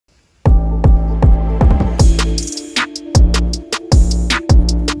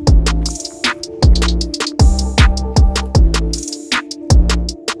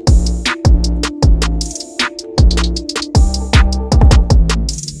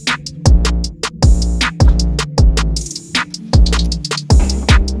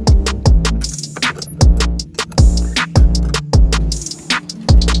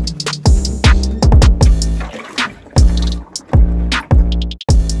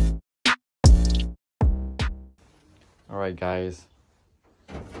Alright guys,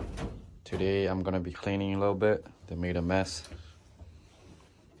 today I'm gonna be cleaning a little bit. They made a mess.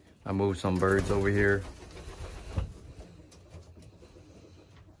 I moved some birds over here.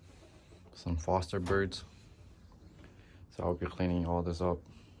 Some foster birds. So I'll be cleaning all this up.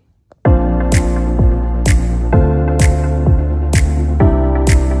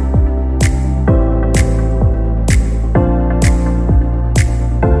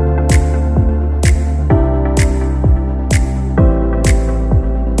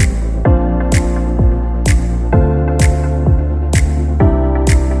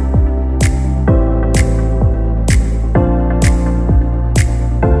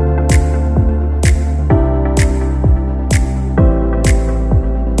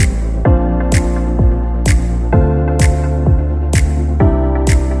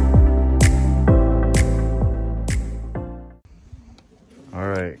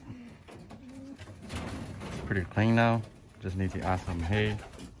 Alright, it's pretty clean now. Just need to add some hay.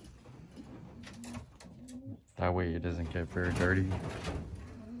 That way it doesn't get very dirty.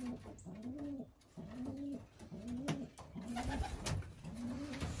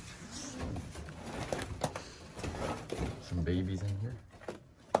 Some babies in here.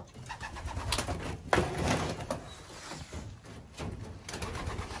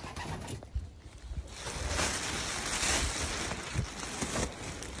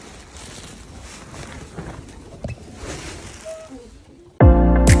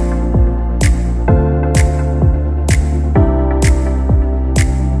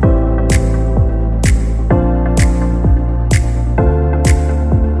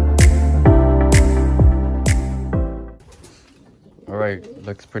 Alright,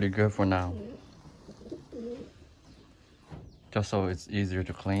 looks pretty good for now. Just so it's easier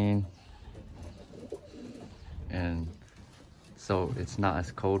to clean. And so it's not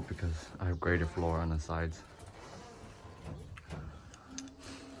as cold because I have graded floor on the sides.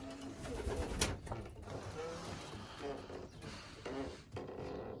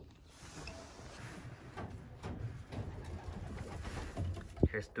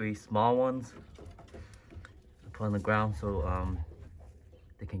 Here's 3 small ones. I put on the ground so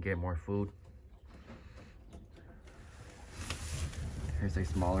they can get more food. Here's a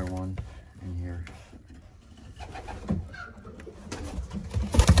smaller one in here.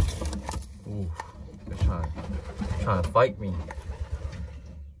 Ooh, they're trying to fight me.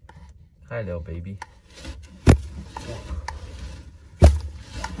 Hi, little baby.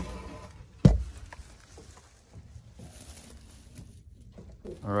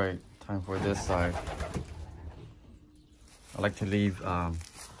 All right, time for this side. I like to leave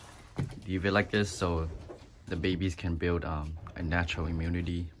it like this so the babies can build a natural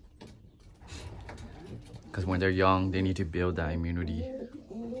immunity. Because when they're young, they need to build that immunity.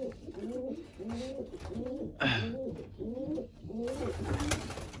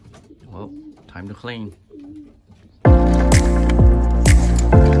 Well, time to clean.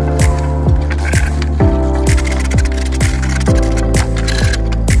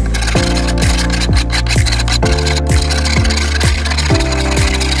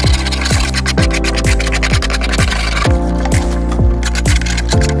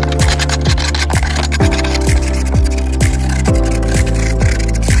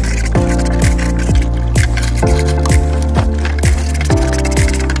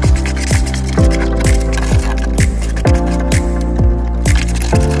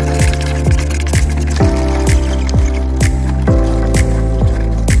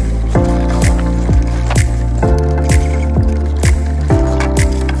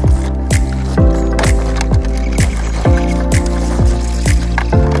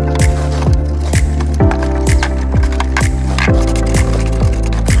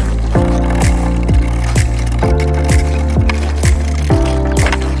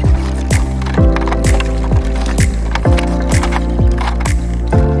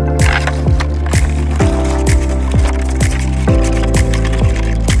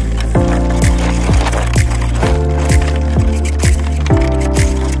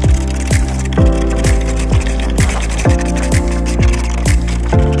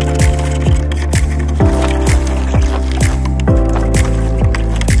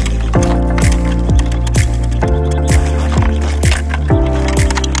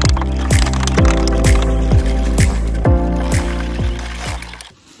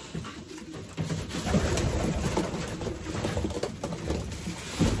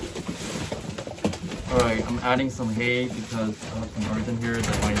 Alright, I'm adding some hay because I have some birds in here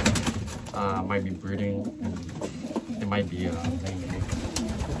that might be breeding and they might be laying eggs.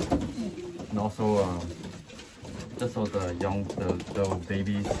 And also just so the young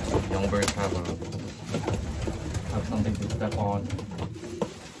babies, young birds have have something to step on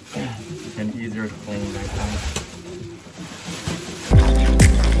and easier to clean next time.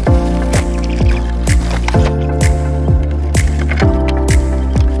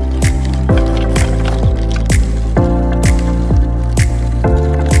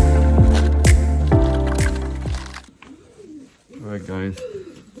 Alright guys,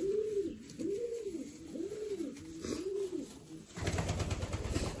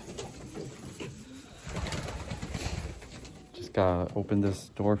 just gotta open this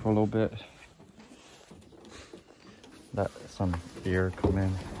door for a little bit, let some air come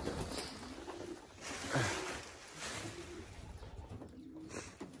in.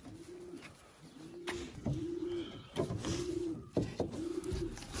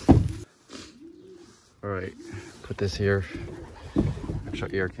 Alright, put this here.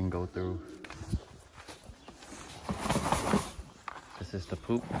 Extra air can go through. This is the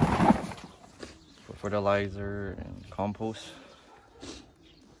poop for fertilizer and compost.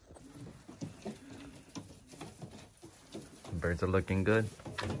 The birds are looking good.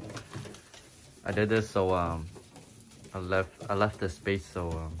 I did this so I left the space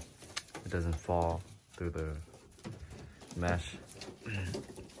so it doesn't fall through the mesh.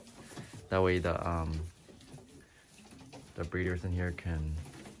 That way the breeders in here can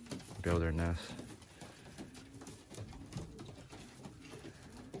build their nest.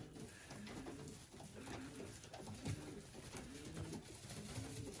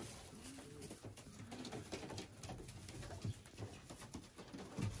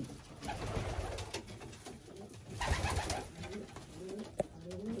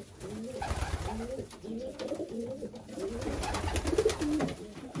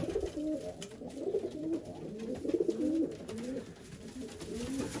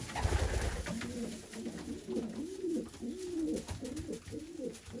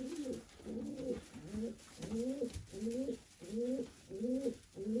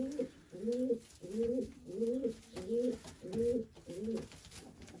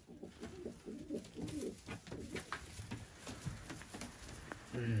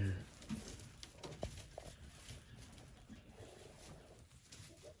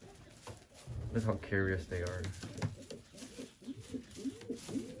 Look how curious they are.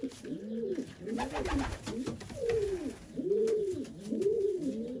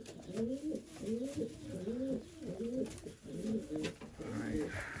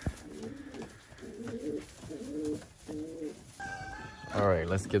 All right,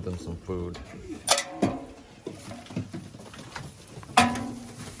 let's give them some food.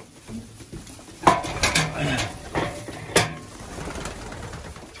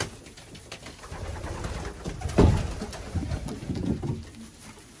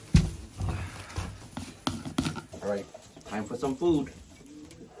 Alright, time for some food.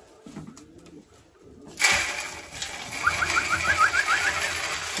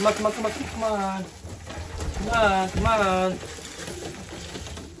 Come on, come on, come on, come on. Come on, come on.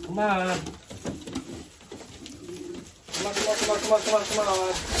 Come on. Come on, come on, come on, come on, come on, come on.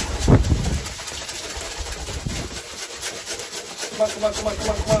 Come on, come on, come on, come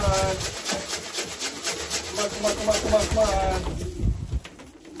on, come on. Come on, come on, come on, come on, come on.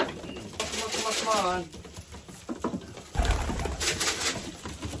 Come on, come on, come on.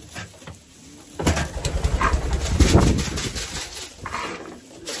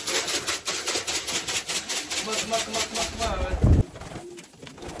 Come on, come on, come on, come on.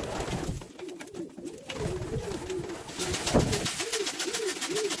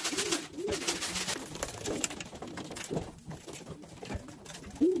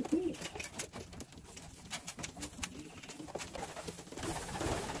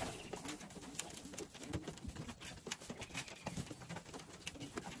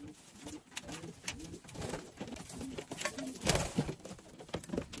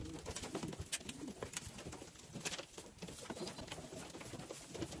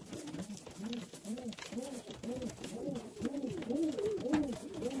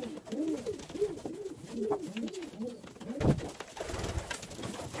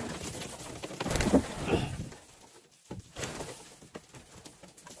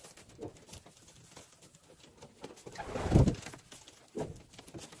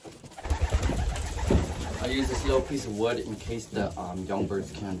 I use this little piece of wood in case the young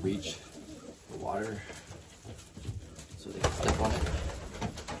birds can't reach the water, so they can step on it.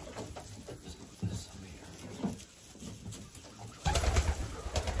 Just put this over here.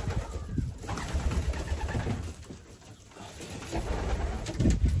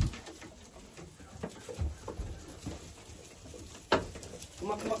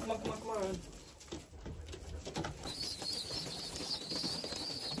 Come on, come on, come on, come on, come on.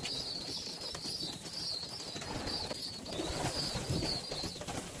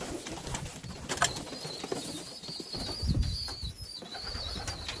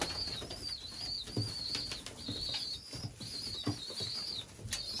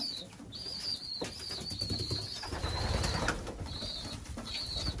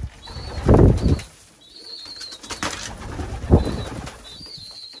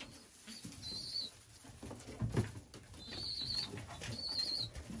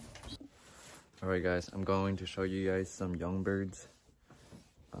 Alright guys, I'm going to show you guys some young birds.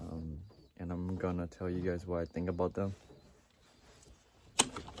 And I'm gonna tell you guys what I think about them.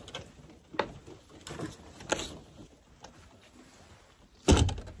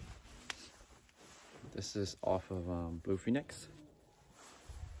 This is off of Blue Phoenix.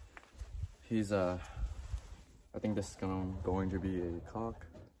 He's I think this is going to be a cock,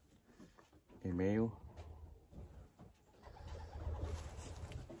 a male.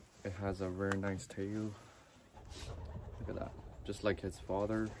 It has a very nice tail. Look at that, just like his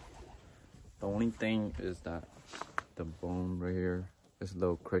father. The only thing is that the bone right here is a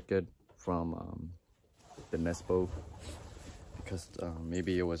little crooked from the nest bow, because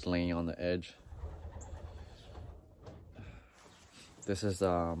maybe it was laying on the edge. This is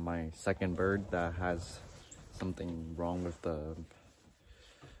my second bird that has something wrong with the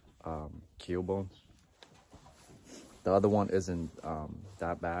keel bone. The other one isn't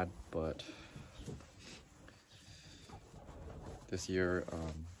that bad, but this year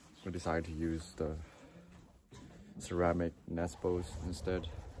we decided to use the ceramic nest bows instead.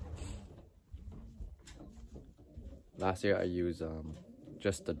 Last year I used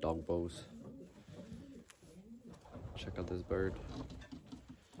just the dog bows. Check out this bird.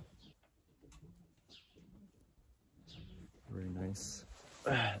 Very nice.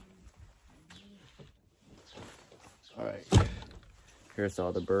 Alright, here's the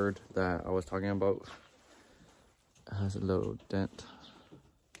other bird that I was talking about. It has a little dent.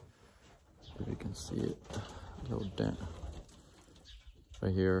 If you can see it, a little dent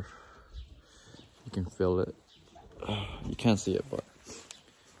right here. You can feel it. You can't see it, but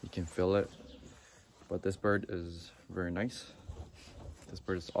you can feel it. But this bird is very nice. This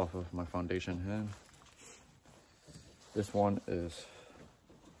bird is off of my foundation hen. This one is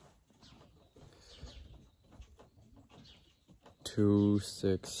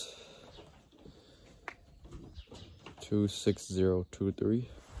 26023.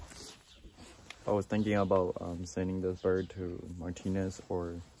 I was thinking about sending this bird to Martinez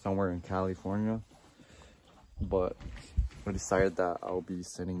or somewhere in California, but I decided that I'll be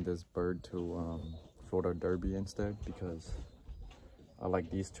sending this bird to Florida Derby instead, because I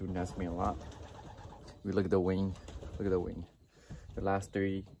like these two nestmate a lot. We look at the wing. Look at the wing. The last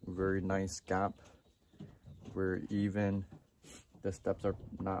three, very nice gap. We're even. The steps are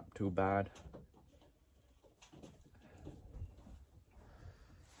not too bad.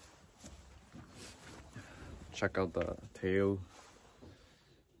 Check out the tail.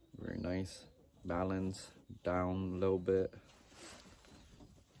 Very nice. Balance down a little bit.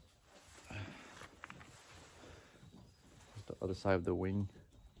 The other side of the wing.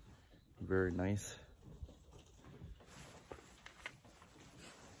 Very nice.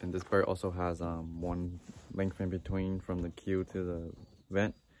 And this bird also has one length in between from the queue to the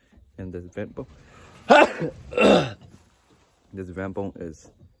vent, and this vent bone. This vent bone is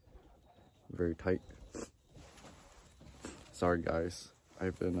very tight. Sorry guys,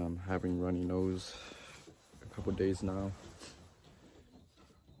 I've been having runny nose a couple days now,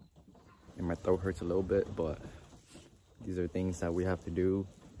 and my throat hurts a little bit, but these are things that we have to do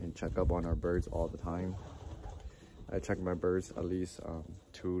and check up on our birds all the time. I check my birds at least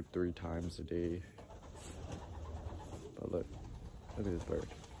 2-3 times a day. But look at this bird.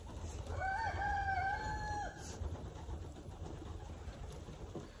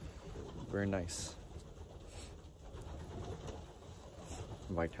 Very nice.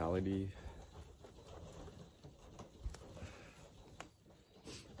 Vitality.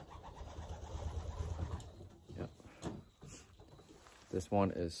 Yep. This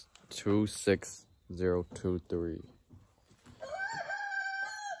one is 26023.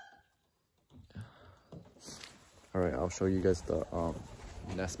 Alright, I'll show you guys the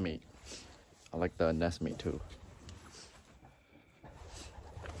nestmate. I like the nestmate too.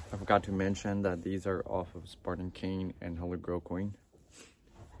 I forgot to mention that these are off of Spartan King and Holy Grail Queen.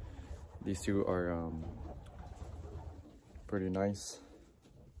 These two are pretty nice.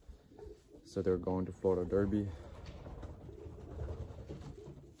 So they're going to Florida Derby.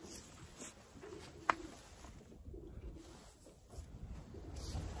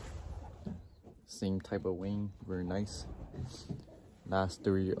 Same type of wing, very nice. Last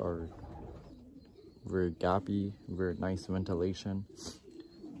three are very gappy, very nice ventilation,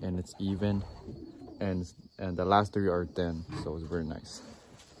 and it's even. And the last three are thin, so it's very nice.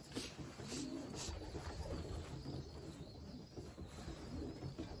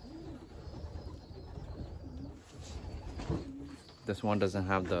 This one doesn't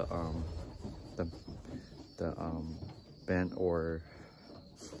have the bent or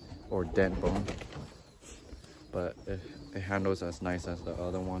dent bone, but it handles as nice as the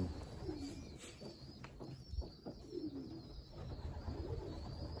other one.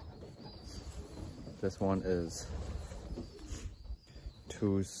 This one is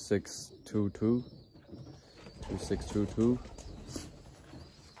 2622. 2622.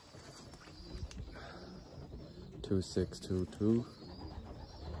 2622.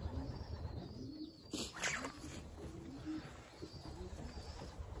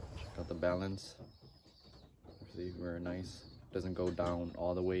 Check out the balance. See, very nice. Doesn't go down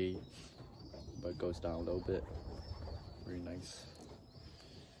all the way, but goes down a little bit. Very nice.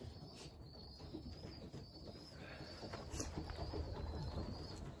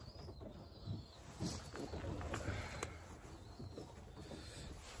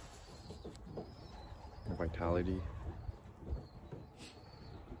 Vitality.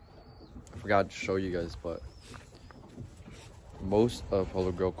 I forgot to show you guys, but most of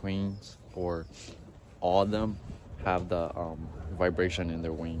Holy Grail queens, or all of them, have the vibration in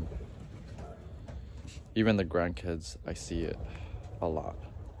their wing. Even the grandkids, I see it a lot.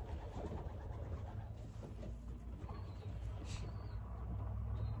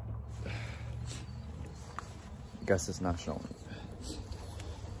 Guess it's not showing.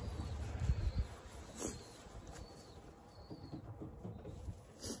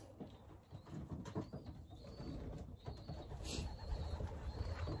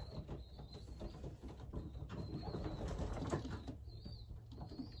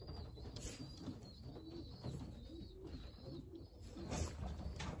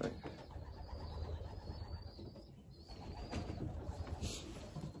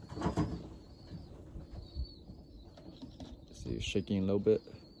 See, shaking a little bit.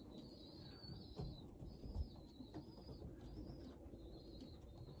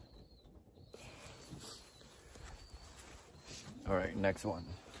 All right, next one.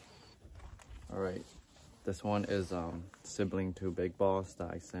 All right, this one is sibling to Big Boss that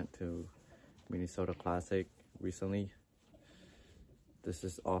I sent to Minnesota Classic recently. This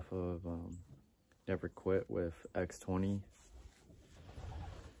is off of Never Quit with X20.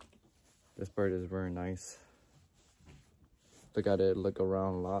 This bird is very nice. Look at it, look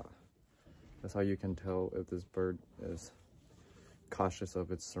around a lot. That's how you can tell if this bird is cautious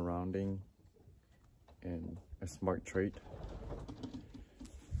of its surrounding and a smart trait.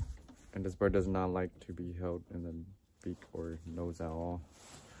 And this bird does not like to be held in the beak or nose at all.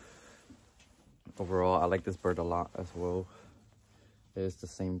 Overall, I like this bird a lot as well. It is the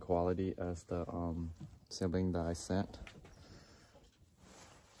same quality as the sibling that I sent.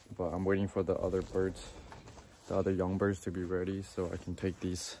 But I'm waiting for the other birds, the other young birds, to be ready so I can take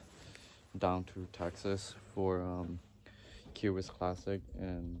these down to Texas for Kiwis Classic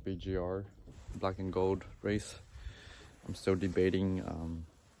and BGR Black and Gold race. I'm still debating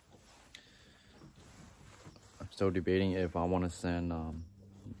if I want to send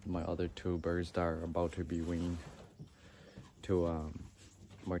my other two birds that are about to be weaned to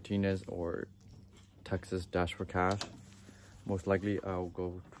Martinez or Texas Dash for Cash. Most likely I'll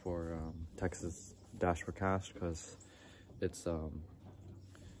go for Texas Dash for Cash because it's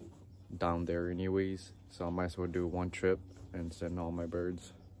down there anyways, so I might as well do one trip and send all my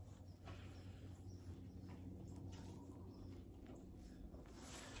birds.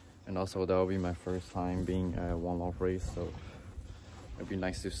 And also that'll be my first time being at a one-off race, so it'd be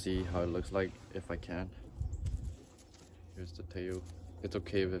nice to see how it looks like if I can. Here's the tail. It's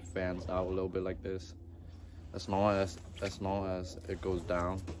okay if it fans out a little bit like this, as long as it goes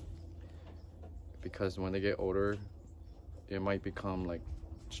down, because when they get older it might become like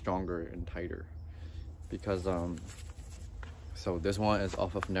stronger and tighter. Because so this one is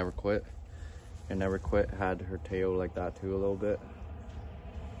off of Never Quit, and Never Quit had her tail like that too a little bit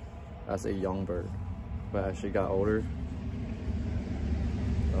as a young bird, but as she got older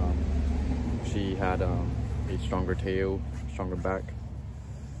she had a stronger tail, stronger back.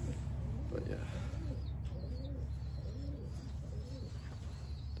 But yeah,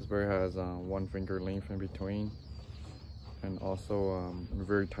 this bird has 1 finger length in between, and also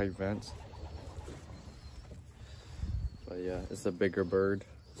very tight vents. But yeah, it's a bigger bird,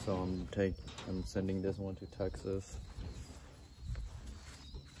 so I'm sending this one to Texas.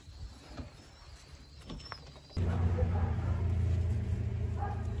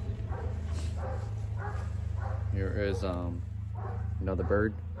 Here is another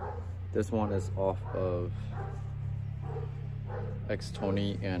bird. This one is off of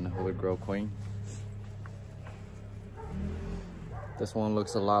X20 and Holy Grail Queen. This one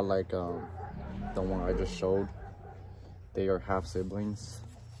looks a lot like the one I just showed. They are half siblings.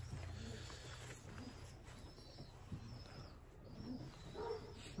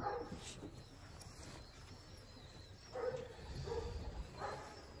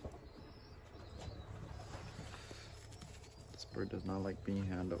 bird does not like being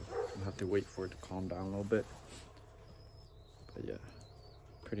handled. You have to wait for it to calm down a little bit. But yeah,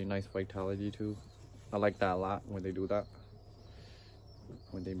 pretty nice vitality too. I like that a lot when they do that.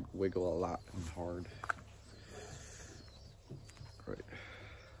 When they wiggle a lot and hard. Right.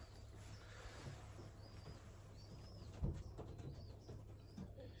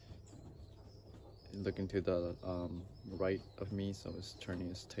 Looking to the right of me, so it's turning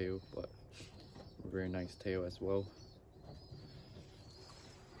its tail, but very nice tail as well.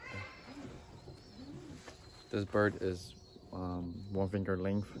 This bird is 1 finger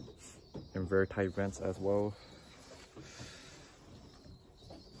length and very tight vents as well.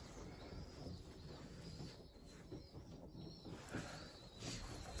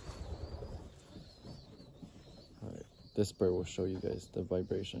 Alright, this bird will show you guys the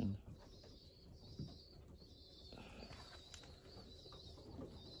vibration.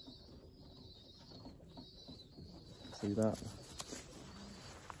 See that?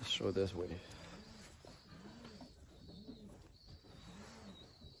 Let's show this way.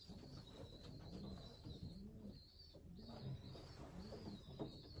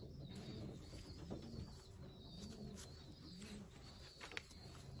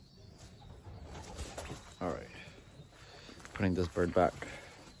 All right, putting this bird back.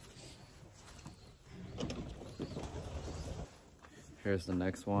 Here's the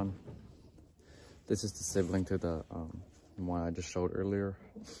next one. This is the sibling to the one I just showed earlier.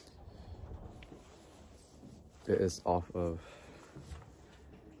 It is off of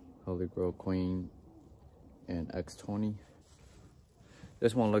Holy Grail Queen and X20.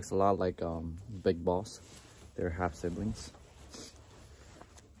 This one looks a lot like Big Boss. They're half siblings.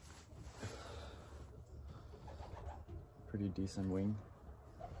 Pretty decent wing.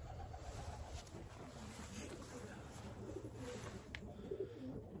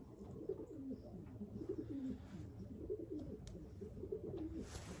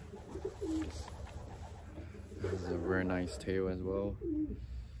 This is a very nice tail as well.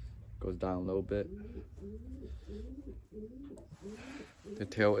 Goes down a little bit. The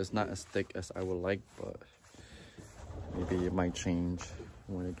tail is not as thick as I would like, but maybe it might change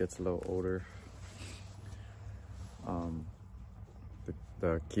when it gets a little older.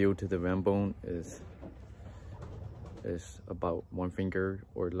 The keel to the vent bone is about 1 finger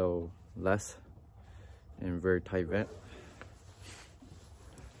or a little less, and very tight vent.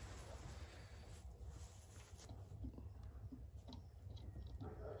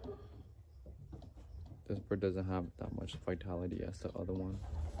 This bird doesn't have that much vitality as the other one,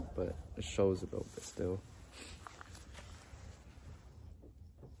 but it shows a little bit still.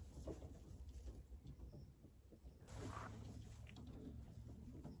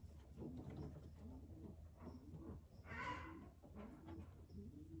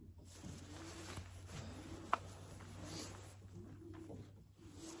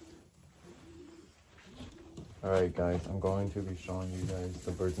 Alright guys, I'm going to be showing you guys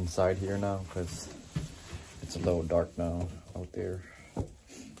the birds inside here now because it's a little dark now out there.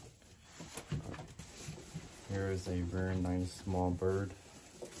 Here is a very nice small bird.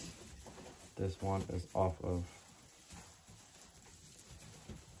 This one is off of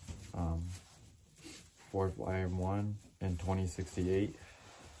 4th YM1 in 2068.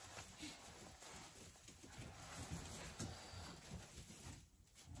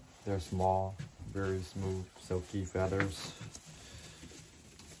 They're small, very smooth, silky feathers.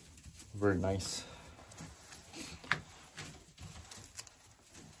 Very nice.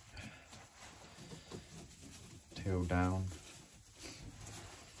 Tail down.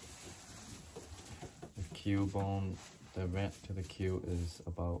 The keel bone, the vent to the keel is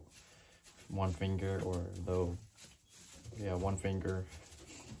about 1 finger or low. Yeah, 1 finger.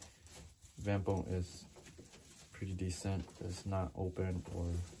 Vent bone is pretty decent. It's not open or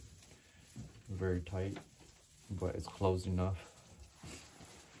very tight, but it's closed enough.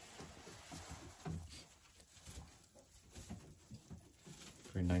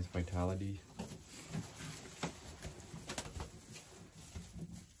 Very nice vitality.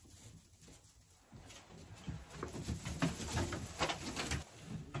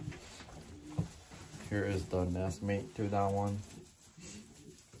 Here is the nest mate to that one.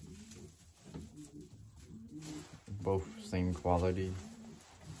 Both same quality.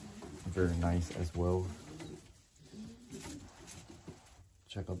 Very nice as well.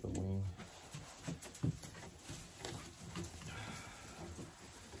 Check out the wing.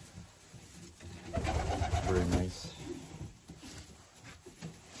 Very nice.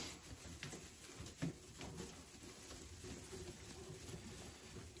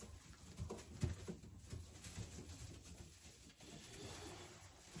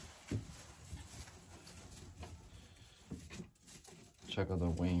 Check out the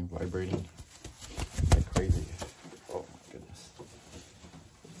wing vibrating like crazy. Oh my goodness.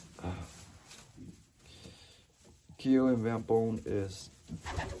 Keel and vent bone is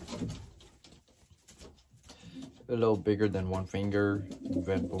a little bigger than one finger.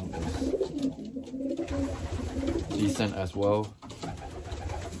 Vent bone is decent as well.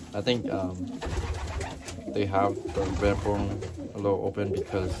 I think they have the vent bone a little open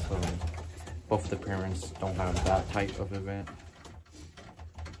because both the parents don't have that type of event,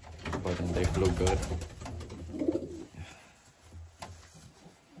 but then they flew good.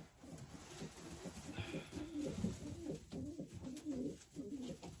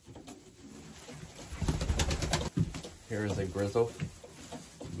 Here is a grizzle,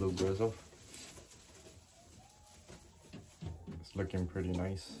 blue grizzle. It's looking pretty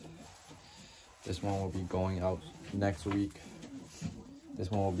nice. This one will be going out next week. This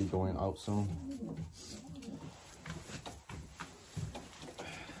one will be going out soon.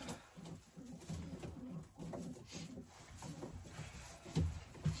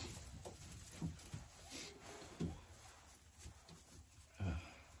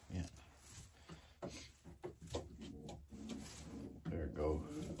 Yeah. There it goes.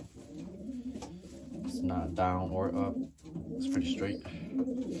 It's not down or up. It's pretty straight.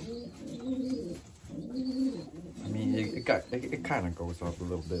 I mean, it kind of goes up a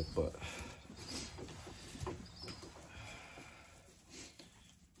little bit, but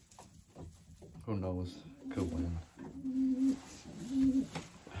who knows? Could win.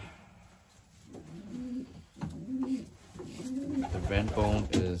 The vent bone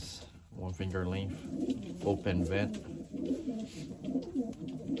is 1 finger length, open vent.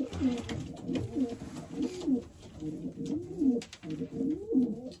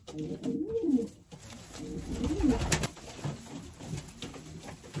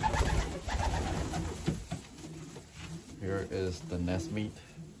 Here is the nest meat.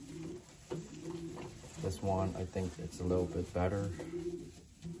 This one, I think it's a little bit better.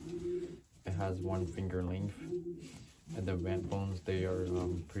 It has 1 finger length, and the vent bones, they are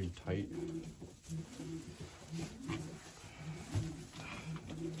pretty tight.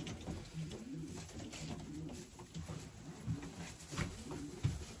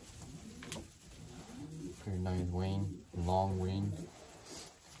 Pretty nice wing, long wing.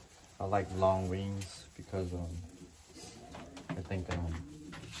 I like long wings because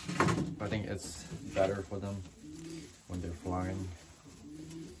I think it's better for them when they're flying.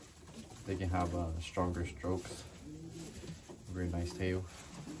 They can have stronger strokes. Very nice tail.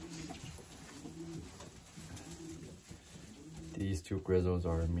 These 2 grizzles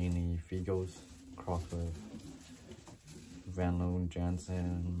are mini Figos crossed with Van Loon,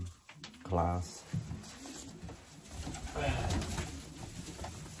 Jansen, class.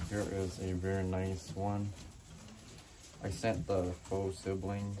 Here is a very nice one. I sent the faux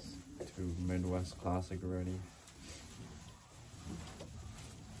siblings to Midwest Classic already.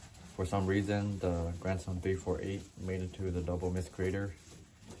 For some reason, the grandson 348 made it to the double miss crater.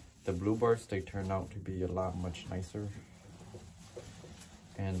 The blue bars, they turned out to be a lot much nicer.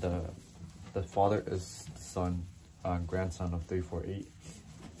 And the father is the son, grandson of 348.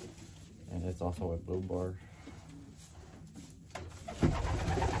 And it's also a blue bar.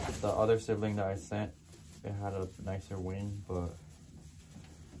 The other sibling that I sent, it had a nicer wing, but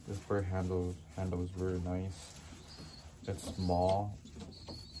this bird handles very nice. It's small,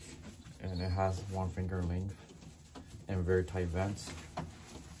 and it has 1 finger length and very tight vents.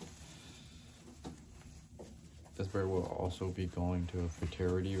 This bird will also be going to a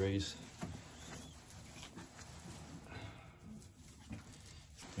fraternity race.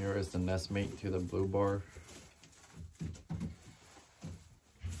 Here is the nest mate to the blue bar.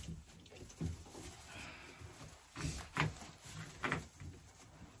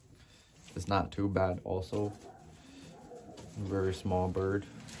 It's not too bad also. Very small bird.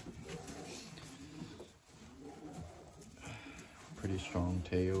 Pretty strong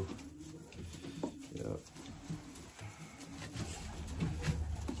tail. Yep.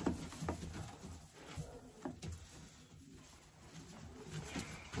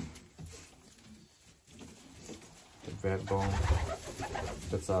 The vent bone.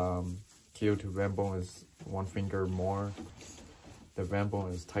 That's keel to vent bone is 1 finger more. The vent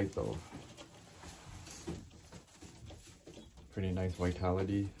bone is tight though. Pretty nice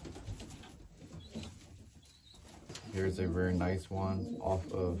vitality. Here's a very nice one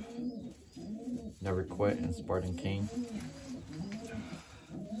off of Never Quit and Spartan King.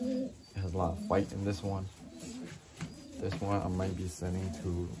 It has a lot of fight in this one. This one I might be sending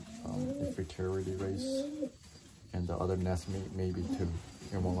to a fraternity race, and the other nest mate maybe to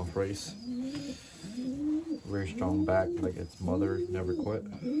Yamanoff race. Very strong back, like its mother, never quit.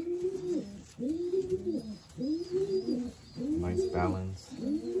 Nice balance.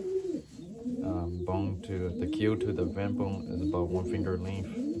 Bone to the keel to the vent bone is about 1 finger length.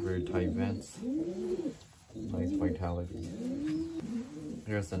 Very tight vents. Nice vitality.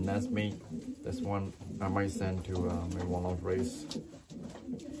 Here's the nest mate. This one I might send to my one-off race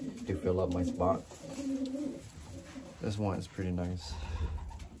to fill up my spot. This one is pretty nice.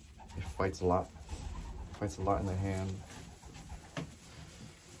 It fights a lot. Fights a lot in the hand.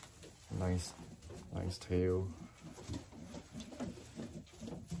 Nice tail.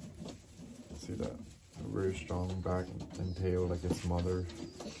 See that? Very strong back and tail like its mother.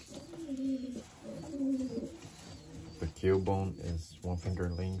 The keel bone is 1 finger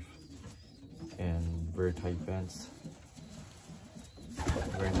length and very tight vents.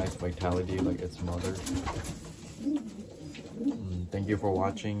 Very nice vitality like its mother. Thank you for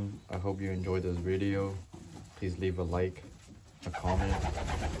watching. I hope you enjoyed this video. Please leave a like, a comment,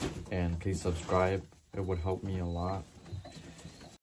 and please subscribe. It would help me a lot.